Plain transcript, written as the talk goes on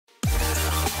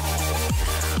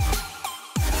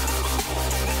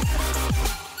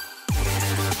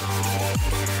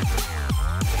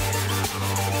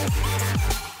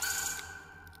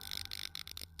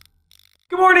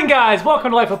morning, guys! Welcome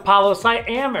to Life with Palos. I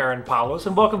am Aaron Palos,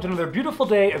 and welcome to another beautiful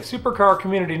day of supercar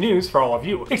community news for all of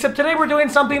you. Except today we're doing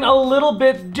something a little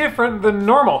bit different than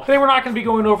normal. Today we're not going to be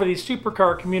going over the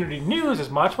supercar community news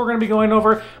as much. We're going to be going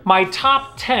over my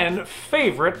top 10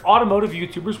 favorite automotive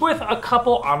YouTubers with a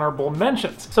couple honorable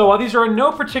mentions. So these are in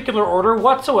no particular order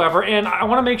whatsoever, and I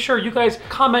want to make sure you guys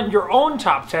comment your own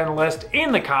top 10 list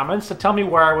in the comments to tell me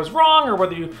where I was wrong or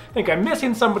whether you think I'm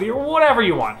missing somebody or whatever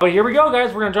you want. But here we go,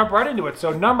 guys. We're going to jump right into it.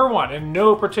 So number one, in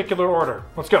no particular order.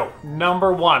 Let's go.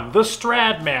 Number one, the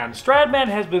Stradman. Stradman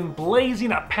has been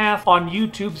blazing a path on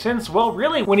YouTube since, well,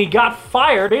 really, when he got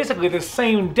fired, basically the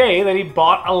same day that he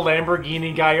bought a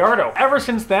Lamborghini Gallardo. Ever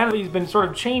since then, he's been sort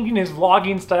of changing his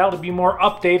vlogging style to be more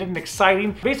updated and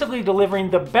exciting, basically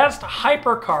delivering the best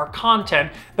hypercar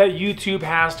content that YouTube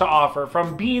has to offer.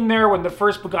 From being there when the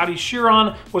first Bugatti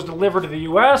Chiron was delivered to the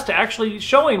US to actually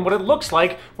showing what it looks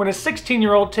like when a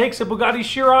 16-year-old takes a Bugatti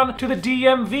Chiron to the DMV.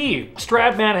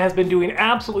 Stradman has been doing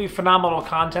absolutely phenomenal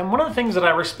content. One of the things that I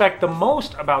respect the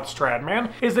most about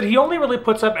Stradman is that he only really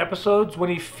puts up episodes when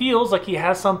he feels like he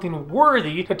has something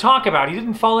worthy to talk about. He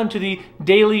didn't fall into the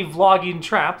daily vlogging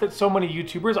trap that so many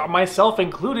YouTubers, myself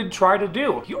included, try to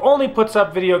do. He only puts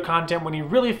up video content when he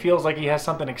really feels like he has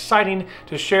something exciting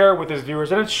to share with his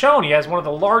viewers, and it's shown. He has one of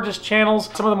the largest channels,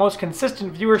 some of the most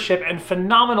consistent viewership, and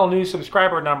phenomenal new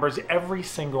subscriber numbers every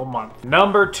single month.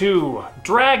 Number two,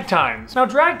 Dragtimes. Now,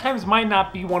 Dragtimes might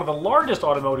not be one of the largest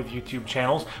automotive YouTube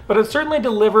channels, but it certainly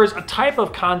delivers a type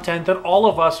of content that all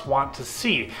of us want to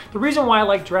see. The reason why I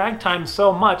like Dragtimes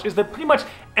so much is that pretty much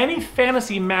any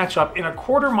fantasy matchup in a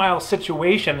quarter-mile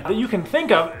situation that you can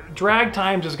think of,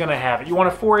 Dragtimes is going to have it. You want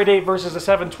a 488 versus a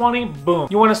 720? Boom.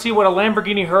 You want to see what a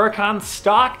Lamborghini Huracan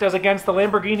stock does against the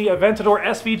Lamborghini Aventador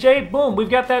SVJ? Boom, we've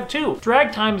got that too.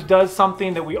 Dragtimes does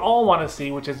something that we all want to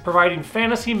see, which is providing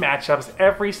fantasy matchups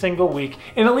every single week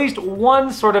in at least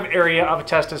one sort of area of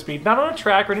test of speed. Not on a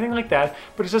track or anything like that,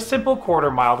 but it's a simple quarter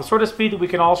mile, the sort of speed that we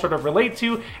can all sort of relate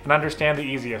to and understand the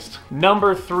easiest.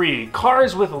 Number three,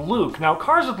 Cars with Luke. Now,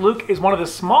 Cars with Luke is one of the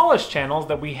smallest channels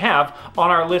that we have on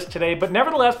our list today, but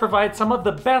nevertheless provides some of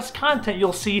the best content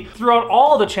you'll see throughout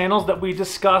all of the channels that we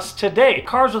discuss today.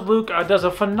 Cars with Luke does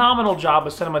a phenomenal job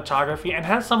of cinematography and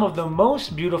has some of the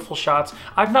most beautiful shots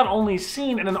I've not only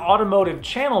seen in an automotive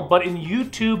channel, but in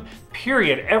YouTube,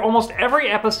 period. Almost every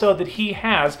episode that he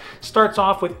has starts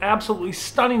off with absolutely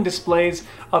stunning displays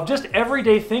of just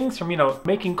everyday things, from, you know,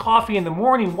 making coffee in the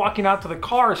morning, walking out to the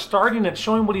car, starting it,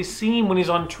 showing what he's seen when he's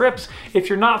on trips. If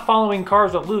you're not following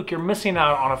Cars with Luke, you're missing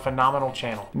out on a phenomenal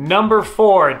channel. Number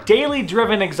four, Daily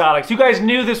Driven Exotics. You guys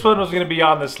knew this one was going to be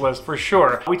on this list for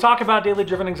sure. We talk about Daily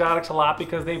Driven Exotics a lot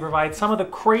because they provide some of the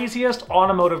craziest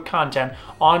automotive content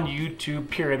on YouTube,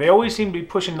 period. They always seem to be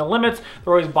pushing the limits.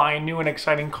 They're always buying new and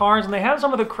exciting cars, and they have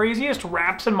some of the craziest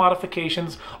wraps and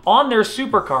modifications on their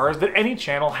supercars that any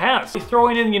channel has.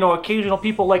 Throwing in, you know, occasional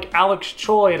people like Alex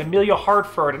Choi and Amelia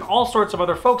Hartford and all sorts of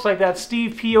other folks like that.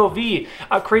 Steve POV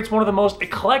creates one of the most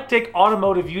eclectic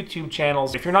automotive YouTube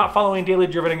channels. If you're not following Daily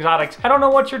Driven Exotics, I don't know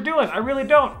what you're doing. I really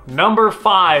don't. Number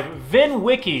five,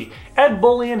 Vinwiki. Ed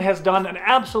Bullion has done an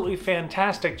absolutely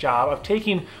fantastic job of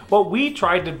taking what we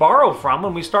tried to borrow from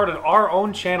when we started our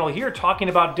own channel here, talking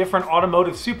about different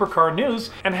automotive supercar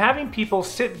news and having people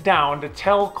sit down to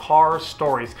tell car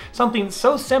stories. Something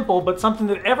so simple, but something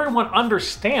that everyone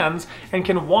understands and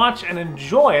can watch and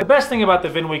enjoy. The best thing about the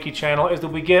Vinwiki channel is that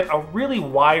we get a really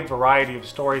wide variety of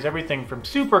stories, everything from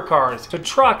supercars to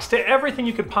trucks to everything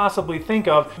you could possibly think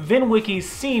of. Vinwiki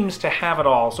seems to have it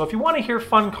all. So if you want to hear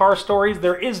fun car stories,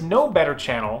 there is no better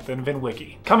channel than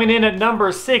Vinwiki. Coming in at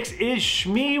number six is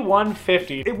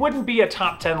Shmee150. It wouldn't be a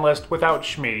top 10 list without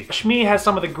Shmee. Shmee has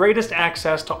some of the greatest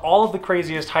access to all of the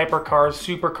craziest hypercars,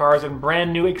 supercars, and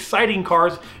brand new exciting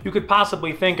cars you could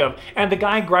possibly think of. And the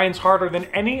guy grinds harder than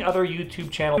any other YouTube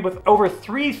channel with over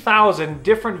 3,000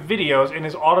 different videos in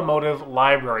his automotive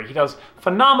library. He does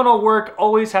phenomenal work,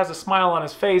 always has a smile on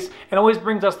his face, and always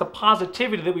brings us the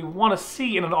positivity that we want to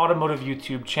see in an automotive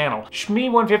YouTube channel.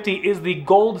 Shmee150 is the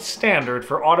gold standard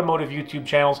for automotive YouTube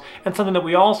channels and something that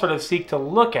we all sort of seek to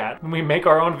look at when we make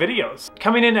our own videos.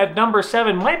 Coming in at number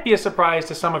seven might be a surprise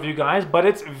to some of you guys, but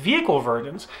it's Vehicle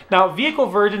Virgins. Now, Vehicle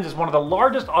Virgins is one of the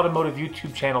largest automotive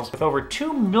YouTube channels with over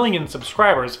 2 million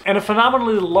subscribers and a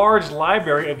phenomenally large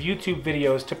library of YouTube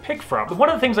videos to pick from. But one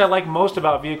of the things I like most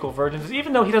about Vehicle Virgins is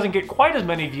even though he doesn't get quite as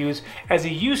many views as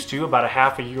he used to about a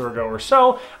half a year ago or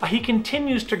so, he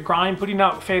continues to grind, putting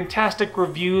out fantastic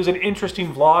reviews and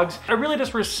interesting vlogs. I really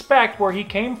just respect respect where he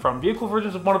came from. Vehicle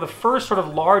Virgins was one of the first sort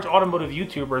of large automotive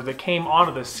YouTubers that came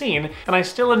onto the scene, and I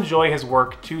still enjoy his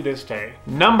work to this day.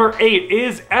 Number 8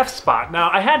 is Effspot. Now,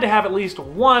 I had to have at least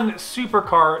one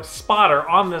supercar spotter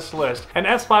on this list, and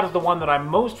Effspot is the one that I'm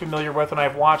most familiar with and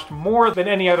I've watched more than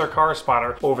any other car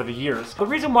spotter over the years. The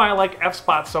reason why I like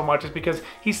Effspot so much is because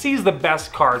he sees the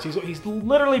best cars. He's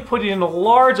literally putting in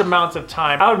large amounts of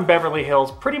time out in Beverly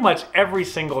Hills pretty much every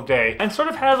single day, and sort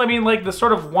of has, I mean, like the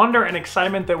sort of wonder and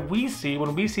excitement that we see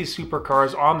when we see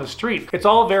supercars on the street. It's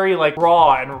all very like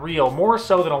raw and real, more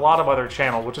so than a lot of other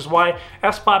channels, which is why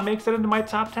Effspot makes it into my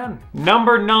top 10.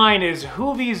 Number 9 is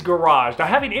Hoovies Garage. Now,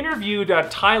 having interviewed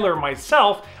Tyler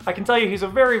myself, I can tell you he's a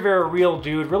very, very real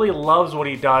dude, really loves what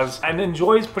he does, and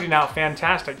enjoys putting out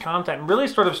fantastic content, and really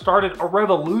sort of started a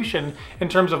revolution in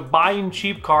terms of buying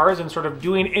cheap cars and sort of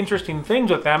doing interesting things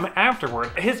with them afterward.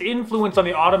 His influence on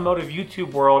the automotive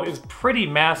YouTube world is pretty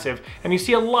massive, and you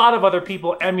see a lot of other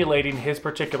people emulating his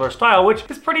particular style, which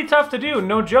is pretty tough to do,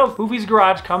 no joke. Hoovies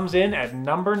Garage comes in at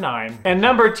number 9. And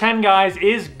number 10, guys,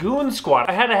 is Goonzsquad.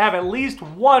 I had to have at least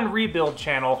one rebuild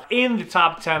channel in the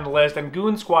top 10 list, and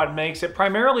Goonzsquad makes it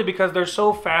primarily because they're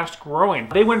so fast growing.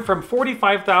 They went from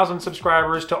 45,000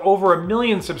 subscribers to over 1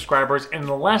 million subscribers in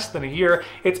less than a year.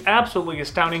 It's absolutely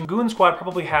astounding. Goonzsquad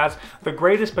probably has the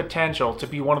greatest potential to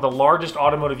be one of the largest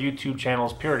automotive YouTube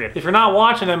channels, period. If you're not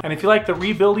watching them, and if you like the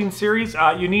rebuilding series,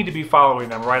 you need to be following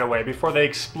them right away before they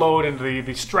explode into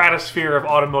the stratosphere of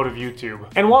automotive YouTube.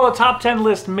 And while the top 10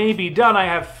 list may be done, I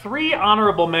have 3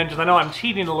 honorable mentions. I know I'm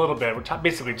cheating a little bit,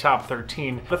 basically top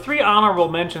 13. The 3 honorable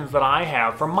mentions that I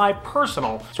have from my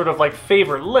personal sort of like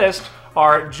favorite list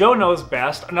are Joe Knows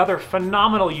Best, another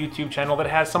phenomenal YouTube channel that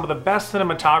has some of the best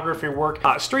cinematography work.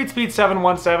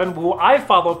 Streetspeed717, who I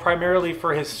follow primarily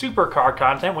for his supercar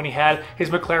content when he had his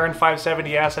McLaren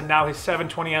 570S and now his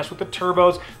 720S with the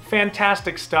turbos.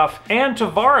 Fantastic stuff. And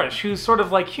Tavarish, whose sort of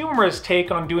like humorous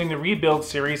take on doing the rebuild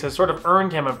series has sort of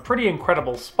earned him a pretty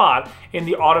incredible spot in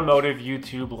the automotive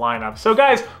YouTube lineup. So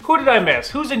guys, who did I miss?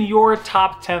 Who's in your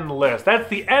top 10 list? That's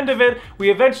the end of it.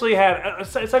 We eventually had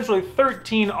essentially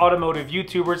 13 automotive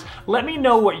YouTubers. Let me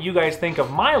know what you guys think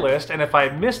of my list, and if I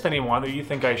missed anyone that you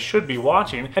think I should be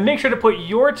watching, and make sure to put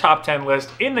your top 10 list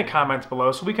in the comments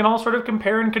below so we can all sort of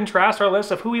compare and contrast our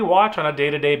list of who we watch on a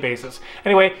day-to-day basis.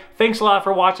 Anyway, thanks a lot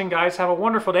for watching, guys. Have a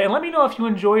wonderful day, and let me know if you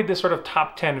enjoyed this sort of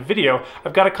top 10 video.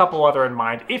 I've got a couple other in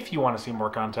mind if you want to see more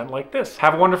content like this.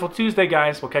 Have a wonderful Tuesday,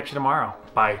 guys. We'll catch you tomorrow.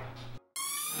 Bye.